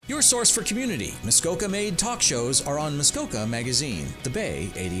Your source for community, Muskoka-made talk shows are on Muskoka Magazine, The Bay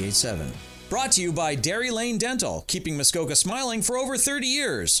 88.7. Brought to you by Dairy Lane Dental, keeping Muskoka smiling for over 30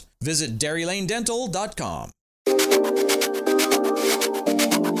 years. Visit DairyLaneDental.com.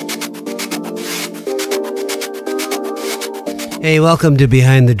 Hey, welcome to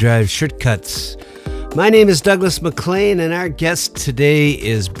Behind the Drive Shortcuts. My name is Douglas McLean, and our guest today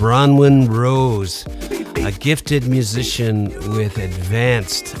is Bronwyn Rose, a gifted musician with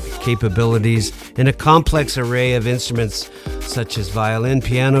advanced capabilities in a complex array of instruments such as violin,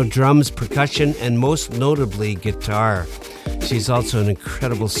 piano, drums, percussion, and most notably guitar. She's also an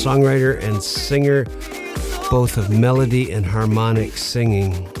incredible songwriter and singer, both of melody and harmonic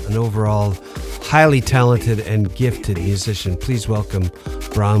singing, an overall highly talented and gifted musician. Please welcome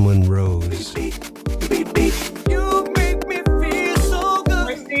Bronwyn Rose.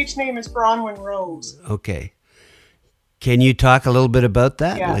 My stage name is Bronwyn Rose. Okay. Can you talk a little bit about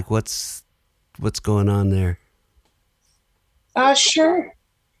that? Yeah. Like what's going on there? Sure.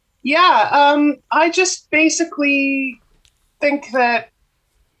 Yeah, I just basically think that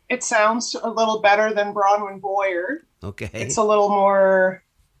it sounds a little better than Bronwyn Boyer. Okay. It's a little more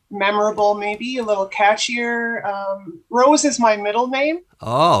memorable, maybe a little catchier. Rose is my middle name.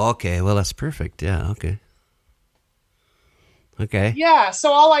 Oh, okay. Well, that's perfect. Yeah, okay. Okay. Yeah,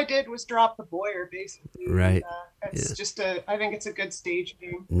 so all I did was drop the Boyer, basically. Right. It's just I think it's a good stage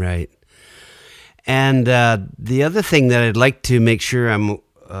name. Right. And the other thing that I'd like to make sure I'm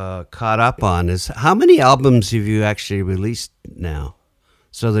caught up on is how many albums have you actually released now?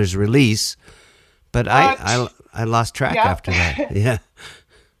 So there's release, but I lost track after that. Yeah.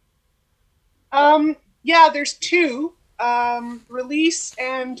 Yeah, there's two, Release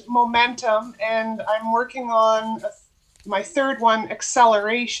and Momentum, and I'm working on my third one,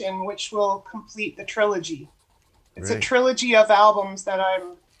 Acceleration, which will complete the trilogy. It's a trilogy of albums that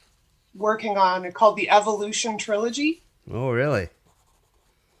I'm working on called the Evolution Trilogy. Oh, really?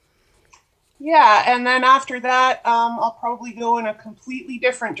 Yeah, and then after that, I'll probably go in a completely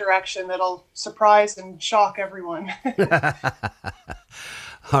different direction that'll surprise and shock everyone.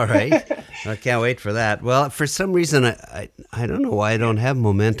 All right. I can't wait for that. Well, for some reason, I don't know why I don't have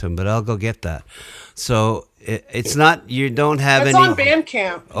Momentum, but I'll go get that. So it's not, you don't have it's any. It's on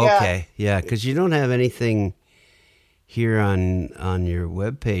Bandcamp. Okay. Yeah. Because you don't have anything here on your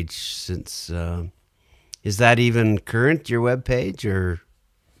webpage since, is that even current, your webpage, or?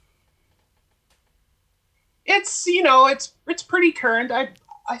 It's, it's pretty current.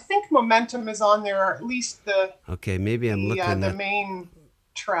 I think Momentum is on there, or at least the. Okay. Maybe I'm looking at the main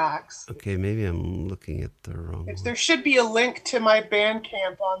tracks. Okay, maybe I'm looking at the wrong one. There should be a link to my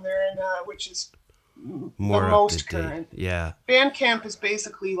Bandcamp on there, and which is more the most current. Yeah. Bandcamp is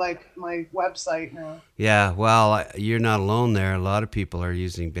basically like my website now. Yeah, well, you're not alone there. A lot of people are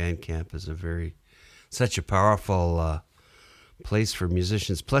using Bandcamp as such a powerful place for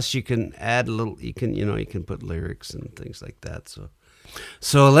musicians. Plus, you can add you can put lyrics and things like that.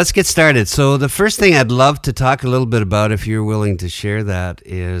 So let's get started. So the first thing I'd love to talk a little bit about, if you're willing to share that,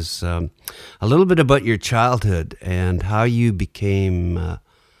 is a little bit about your childhood and how you became,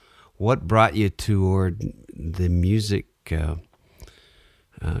 what brought you toward the music career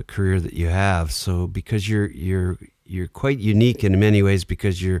that you have. So because you're quite unique in many ways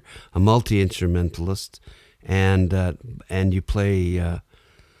because you're a multi-instrumentalist and you play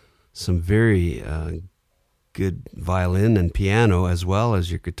some very good violin and piano as well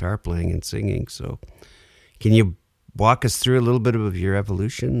as your guitar playing and singing. So can you walk us through a little bit of your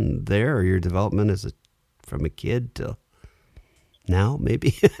evolution there, or your development from a kid till now,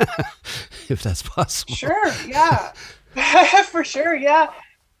 maybe? If that's possible. Sure, yeah. For sure, yeah.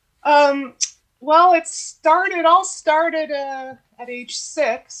 Well, it all started at age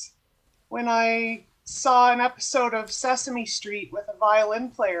 6 when I saw an episode of Sesame Street with a violin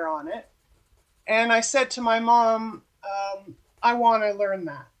player on it. And I said to my mom, I want to learn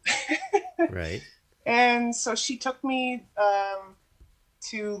that. Right. And so she took me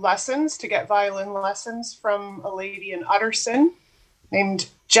to get violin lessons from a lady in Utterson named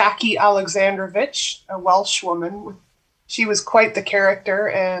Jackie Alexandrovich, a Welsh woman. She was quite the character.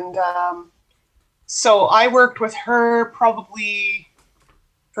 And so I worked with her probably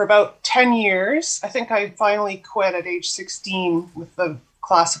for about 10 years. I think I finally quit at age 16 with the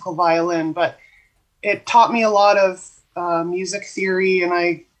classical violin, but it taught me a lot of music theory, and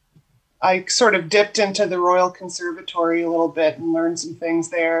I sort of dipped into the Royal Conservatory a little bit and learned some things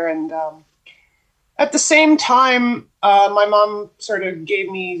there. And at the same time, my mom sort of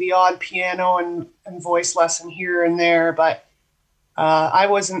gave me the odd piano and voice lesson here and there, but I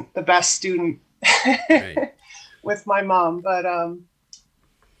wasn't the best student Right. with my mom. But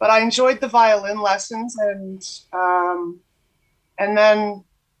but I enjoyed the violin lessons, and then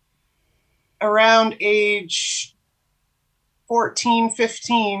around age 14,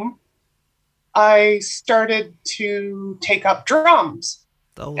 15, I started to take up drums.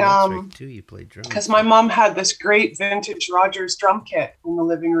 Oh, that's right too. You played drums. Because my mom had this great vintage Rogers drum kit in the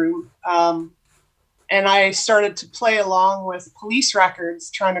living room. And I started to play along with Police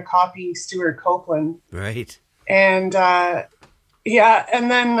records, trying to copy Stuart Copeland. Right. And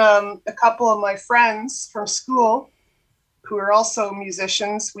and then a couple of my friends from school who are also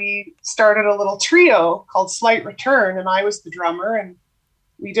musicians, we started a little trio called Slight Return, and I was the drummer, and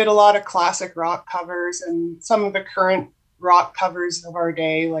we did a lot of classic rock covers and some of the current rock covers of our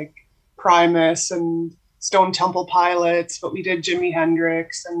day, like Primus and Stone Temple Pilots, but we did Jimi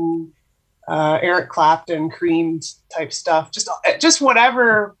Hendrix and Eric Clapton, Cream type stuff, just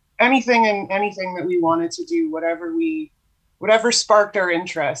whatever, anything that we wanted to do, whatever sparked our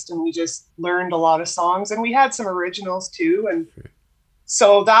interest. And we just learned a lot of songs, and we had some originals too. And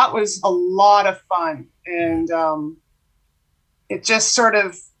so that was a lot of fun. And it just sort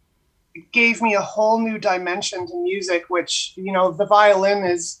of gave me a whole new dimension to music, which, the violin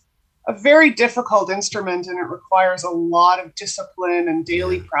is a very difficult instrument, and it requires a lot of discipline and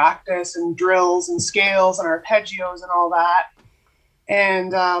daily practice and drills and scales and arpeggios and all that.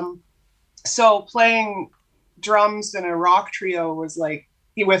 And so playing drums in a rock trio was like,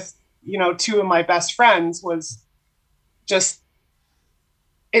 with, two of my best friends, was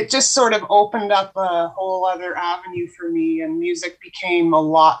it just sort of opened up a whole other avenue for me, and music became a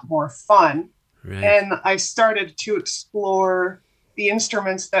lot more fun. Right. And I started to explore the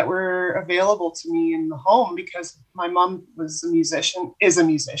instruments that were available to me in the home, because my mom is a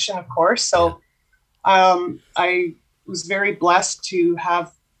musician, of course. So I was very blessed to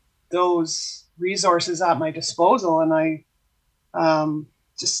have those resources at my disposal. And I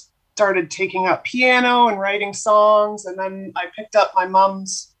just started taking up piano and writing songs. And then I picked up my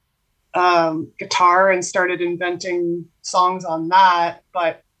mom's guitar and started inventing songs on that.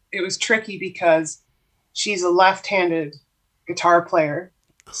 But it was tricky because she's a left-handed guitar player,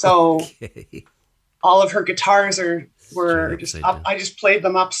 so all of her guitars were just up. I just played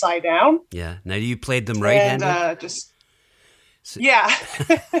them upside down. Yeah. Now you played them right-handed?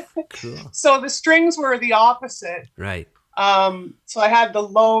 Cool. So the strings were the opposite. Right. So I had the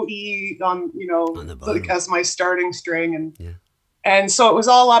low E on the bottom as my starting string, and so it was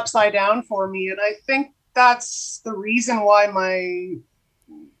all upside down for me. And I think that's the reason why my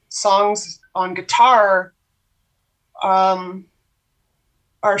songs on guitar are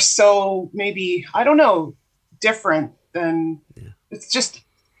so, maybe, I don't know, different than, it's just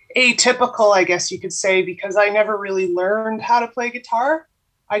atypical, I guess you could say, because I never really learned how to play guitar.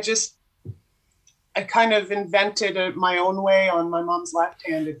 I kind of invented my own way on my mom's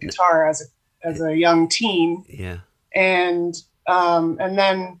left-handed guitar as a young teen. Yeah. And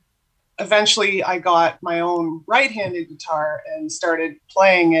then eventually I got my own right-handed guitar and started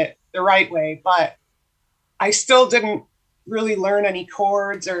playing it the right way, but I still didn't really learn any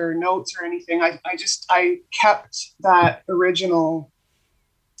chords or notes or anything. I kept that original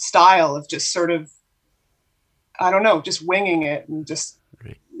style of just sort of, I don't know, just winging it and just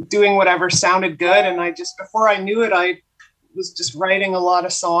doing whatever sounded good. And before I knew it, I was just writing a lot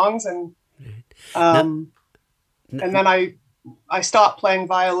of songs, and and then I stopped playing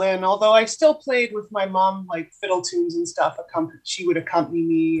violin, although I still played with my mom, like fiddle tunes and stuff. She would accompany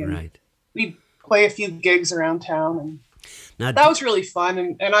me, and we'd play a few gigs around town, and that was really fun.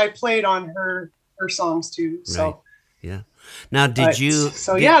 And I played on her songs too. So right. Yeah. Now, that's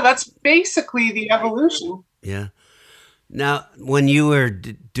basically the evolution. Yeah. Now, when you were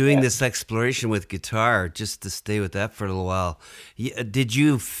doing this exploration with guitar, just to stay with that for a little while, did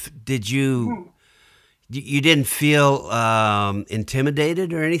you didn't feel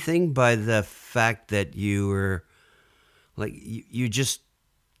intimidated or anything by the fact that you were like, you just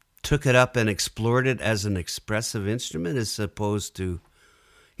took it up and explored it as an expressive instrument, as opposed to,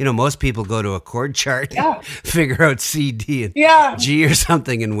 most people go to a chord chart, figure out C, D, and G or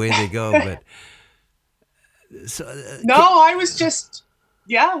something, and away they go. But I was just,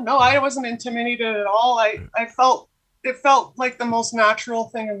 I wasn't intimidated at all. It felt like the most natural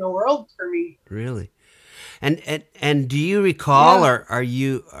thing in the world for me. Really? And do you recall, or are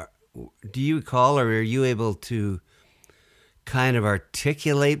you able to kind of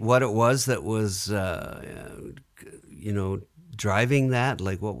articulate what it was that was, driving that?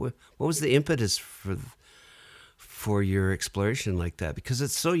 Like, what was the impetus for your exploration like that? Because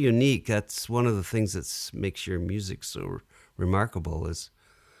it's so unique. That's one of the things that makes your music so remarkable, is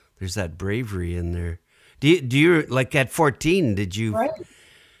there's that bravery in there. Do you like, at 14, did you? Right.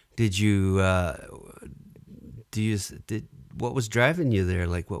 Did you, what was driving you there?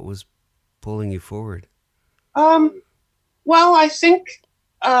 Like, what was pulling you forward? Well, I think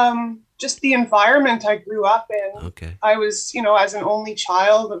just the environment I grew up in. Okay. I was, as an only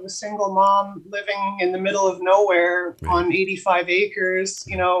child of a single mom living in the middle of nowhere on 85 acres,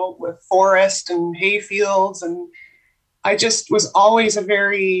 with forest and hay fields. And I just was always a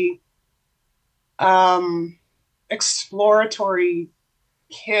very exploratory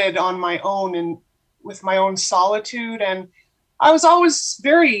kid on my own and with my own solitude. And I was always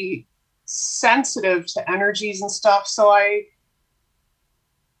very sensitive to energies and stuff. So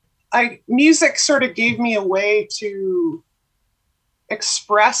music sort of gave me a way to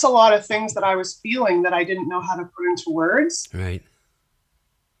express a lot of things that I was feeling that I didn't know how to put into words. Right.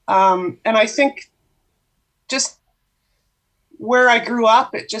 And I think just where I grew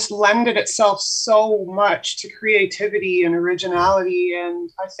up, it just lended itself so much to creativity and originality.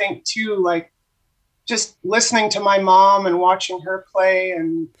 And I think too, like just listening to my mom and watching her play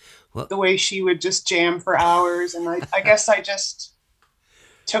and the way she would just jam for hours. And I guess I just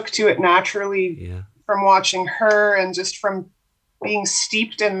took to it naturally from watching her and just from being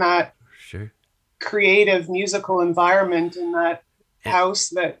steeped in that creative musical environment in that house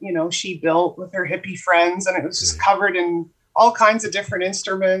that, she built with her hippie friends. And it was just covered in all kinds of different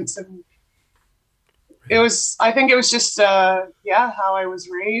instruments. And I think it was just, how I was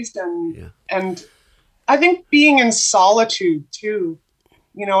raised. And I think being in solitude too,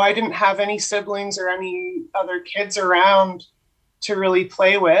 I didn't have any siblings or any other kids around to really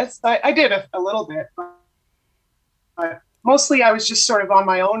play with. I did a little bit, but mostly I was just sort of on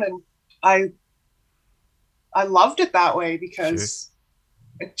my own, and I loved it that way because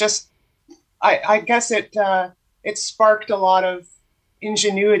it just, I guess it sparked a lot of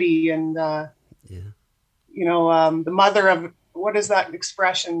ingenuity and, the mother of, what is that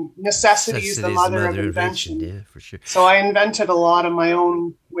expression? Necessity is the mother of invention. Yeah, for sure. So I invented a lot of my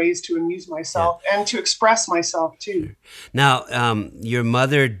own ways to amuse myself and to express myself too. Sure. Now, your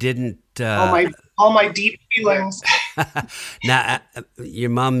mother didn't. All my deep feelings. Now, your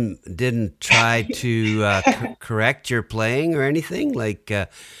mom didn't try to correct your playing or anything, like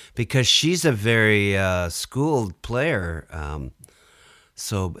because she's a very schooled player.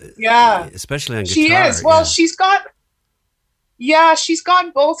 So especially on guitar. She is. Well, she's got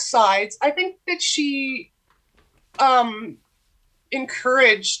both sides. I think that she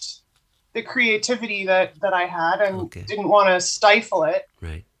encouraged the creativity that I had and didn't want to stifle it.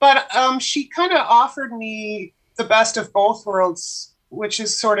 Right. But she kind of offered me the best of both worlds, which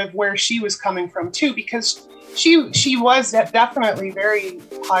is sort of where she was coming from too, because she was definitely very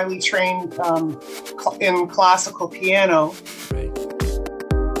highly trained in classical piano. Right.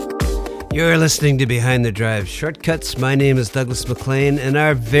 You're listening to Behind the Drive Shortcuts. My name is Douglas MacLean, and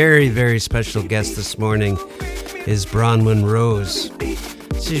our very, very special guest this morning is Bronwyn Rose.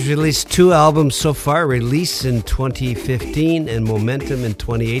 She's released 2 albums so far, Release in 2015 and Momentum in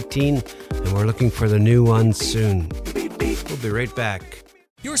 2018, and we're looking for the new one soon. We'll be right back.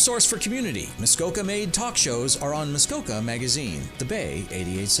 Your source for community, Muskoka-made talk shows are on Muskoka Magazine, The Bay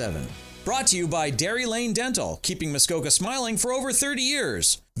 88.7. Brought to you by Dairy Lane Dental, keeping Muskoka smiling for over 30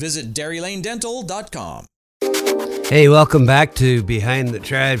 years. Visit DairyLaneDental.com. Hey, welcome back to Behind the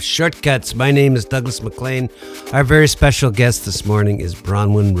Drive Shortcuts. My name is Douglas MacLean. Our very special guest this morning is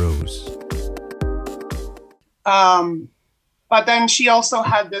Bronwyn Rose. But then she also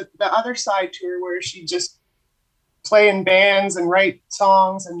had the other side to her where she just play in bands and write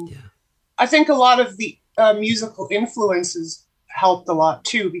songs. And I think a lot of the musical influences helped a lot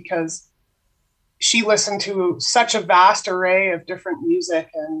too, because she listened to such a vast array of different music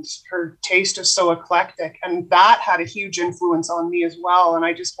and her taste is so eclectic. And that had a huge influence on me as well. And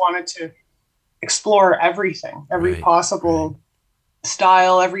I just wanted to explore everything, every possible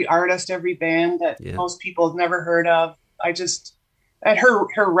style, every artist, every band that most people have never heard of. And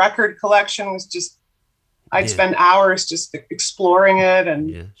her record collection was just, I'd spend hours just exploring it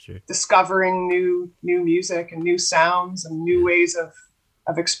and discovering new music and new sounds and new ways of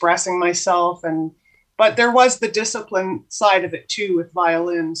expressing myself. But there was the discipline side of it too with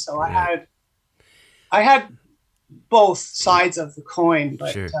violin. So I had both sides of the coin.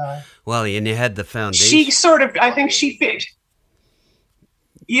 But, well, and you had the foundation. She sort of, I think she figured,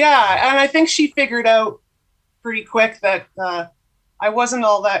 and I think she figured out pretty quick that I wasn't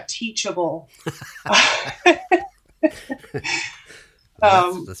all that teachable.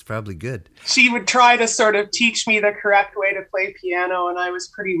 That's probably good. She would try to sort of teach me the correct way to play piano, and I was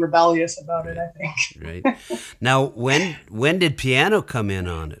pretty rebellious about it, I think. Right. Now, when did piano come in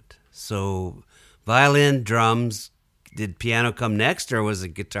on it? So violin, drums, did piano come next, or was it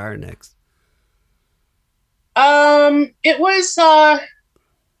guitar next? It was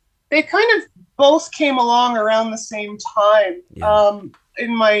they kind of both came along around the same time. Yeah.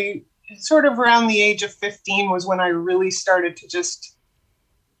 In my sort of around the age of 15 was when I really started to just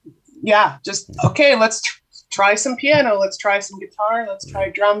okay, let's try some piano, let's try some guitar, let's try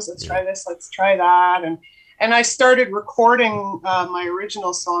drums, let's try this, let's try that, and I started recording my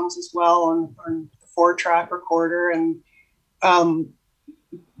original songs as well on the 4-track recorder, and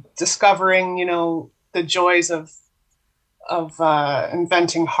discovering, the joys of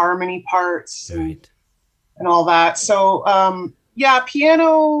inventing harmony parts and all that. So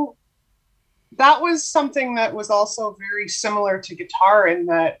piano, that was something that was also very similar to guitar in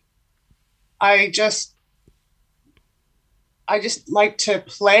that I just like to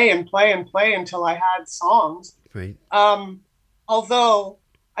play and play and play until I had songs. Right. Although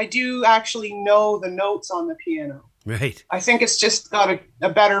I do actually know the notes on the piano. Right. I think it's just got a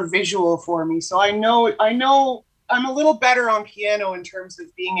better visual for me. So I know I'm a little better on piano in terms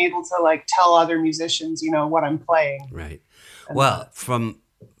of being able to like tell other musicians, what I'm playing. Right. Well, from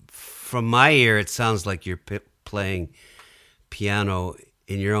my ear, it sounds like you're playing piano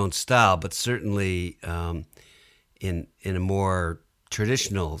in your own style, but certainly in a more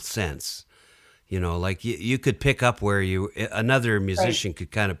traditional sense. Like you could pick up where another musician could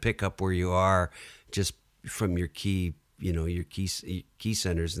kind of pick up where you are just from your key, your key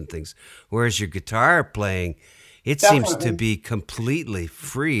centers and things. Whereas your guitar playing, it seems to be completely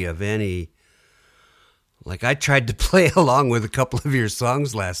free of any. Like I tried to play along with a couple of your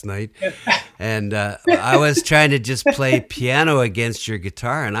songs last night, and I was trying to just play piano against your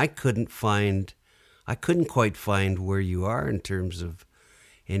guitar, and I couldn't quite find where you are in terms of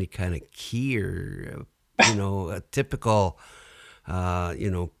any kind of key or a typical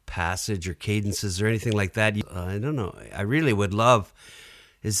passage or cadences or anything like that. I don't know. I really would love.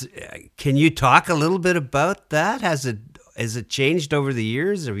 Can you talk a little bit about that? Has it changed over the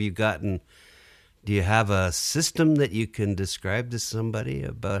years? Do you have a system that you can describe to somebody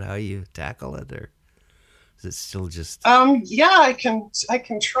about how you tackle it, or is it still just? I can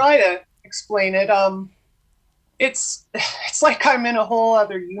try to explain it. It's like I'm in a whole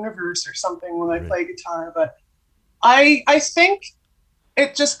other universe or something when I play guitar, but I think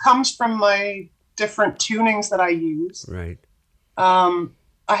it just comes from my different tunings that I use. Right.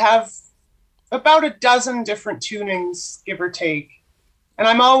 I have about a dozen different tunings, give or take, and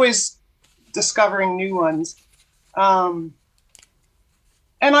I'm always discovering new ones. And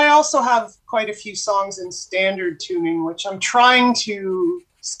I also have quite a few songs in standard tuning, which I'm trying to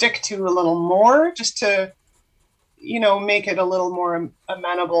stick to a little more, just to, make it a little more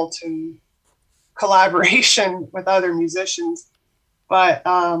amenable to collaboration with other musicians. But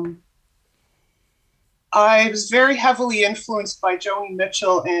I was very heavily influeed by Joni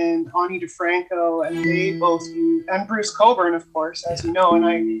Mitchell and Ani DiFranco, and they both use, and Bruce Cockburn, of course, as you know,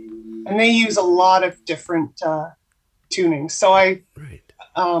 and they use a lot of different tunings. So I'd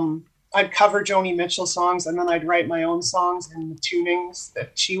cover Joni Mitchell songs, and then I'd write my own songs in the tunings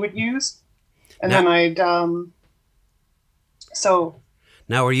that she would use, and then I'd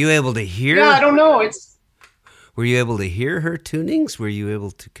Now, were you able to hear? Yeah, I don't know. Were you able to hear her tunings? Were you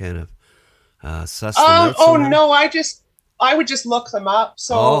able to kind of suss them out? No, I would just look them up.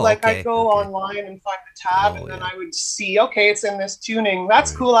 So I'd go online and find the tab, and then I would see, okay, it's in this tuning.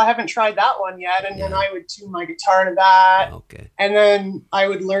 That's cool. I haven't tried that one yet. And then I would tune my guitar to that. Okay. And then I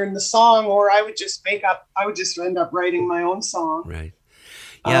would learn the song, or I would just end up writing my own song. Right.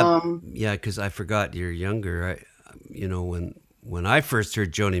 Yeah. Because I forgot you're younger. When I first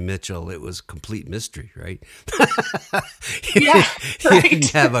heard Joni Mitchell, it was complete mystery, right? Yeah, you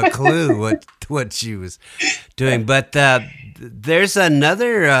didn't have a clue what she was doing. But there's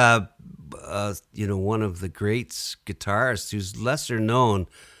another, one of the greats guitarists who's lesser known,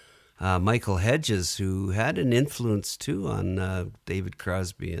 Michael Hedges, who had an influence too on David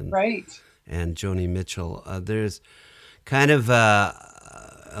Crosby and Joni Mitchell. There's kind of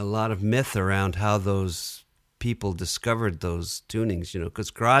a lot of myth around how those people discovered those tunings,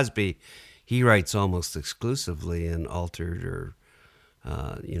 because Crosby, he writes almost exclusively in altered or,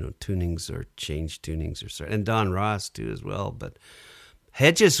 tunings or changed tunings, and Don Ross too as well. But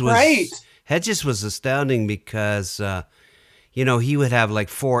Hedges was astounding because, he would have like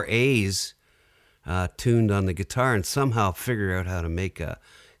 4 A's tuned on the guitar and somehow figure out how to make a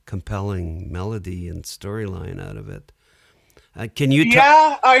compelling melody and storyline out of it. Can you?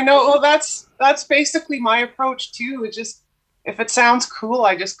 Yeah, I know. Well, that's basically my approach too. It just, if it sounds cool,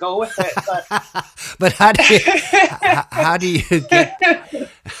 I just go with it. But but how do you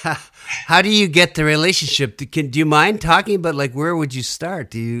How do you get the relationship? Do you mind talking about like where would you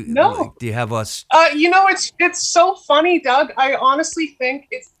start? No. Do you have us? It's so funny, Doug. I honestly think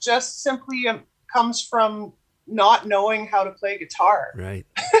it just simply comes from not knowing how to play guitar. Right.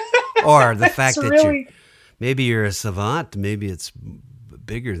 Or the fact that really, maybe you're a savant. Maybe it's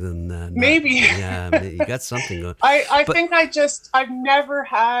bigger than that. Maybe. Yeah, you got something going. I think I've never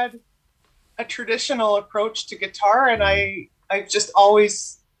had a traditional approach to guitar, and I've just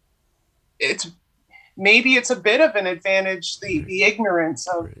always, it's a bit of an advantage, the ignorance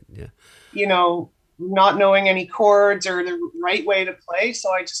of, not knowing any chords or the right way to play.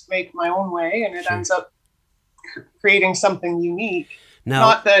 So I just make my own way, and it ends up creating something unique. Now,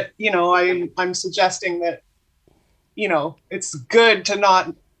 not that, I'm suggesting that, it's good to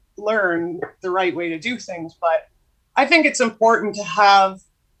not learn the right way to do things, but I think it's important to have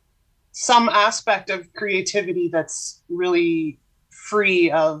some aspect of creativity that's really free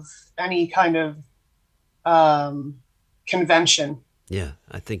of any kind of convention. Yeah,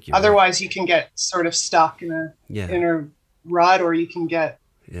 I think you're otherwise right. You can get sort of stuck in a rut, or you can get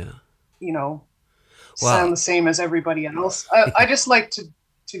sound the same as everybody else. I just like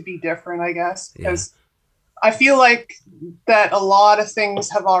to be different, I guess, because I feel like that a lot of things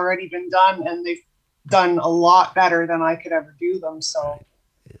have already been done, and they've done a lot better than I could ever do them. So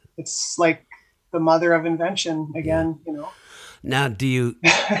it's like the mother of invention again, Now, do you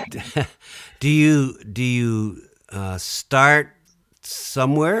start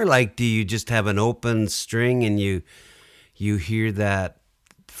somewhere? Like, do you just have an open string and you hear that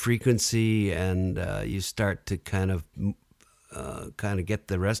frequency and you start to kind of get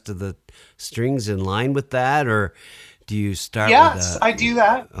the rest of the strings in line with that, or do you start? Yes, I do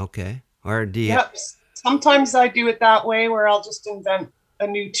that. Okay, or do you? Yep. Sometimes I do it that way, where I'll just invent a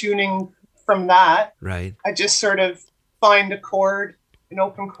new tuning from that. Right. I just sort of find an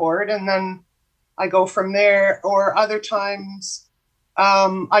open chord, and then I go from there. Or other times,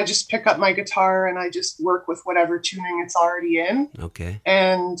 I just pick up my guitar and I just work with whatever tuning it's already in. Okay.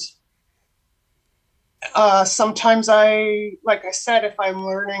 And sometimes like I said, if I'm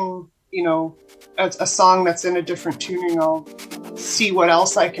learning, a song that's in a different tuning, I'll see what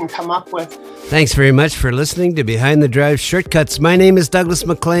else I can come up with. Thanks very much for listening to Behind the Drive Shortcuts. My name is Douglas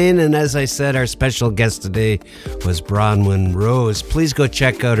MacLean, and as I said, our special guest today was Bronwyn Rose. Please go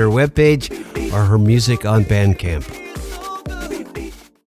check out her webpage or her music on Bandcamp.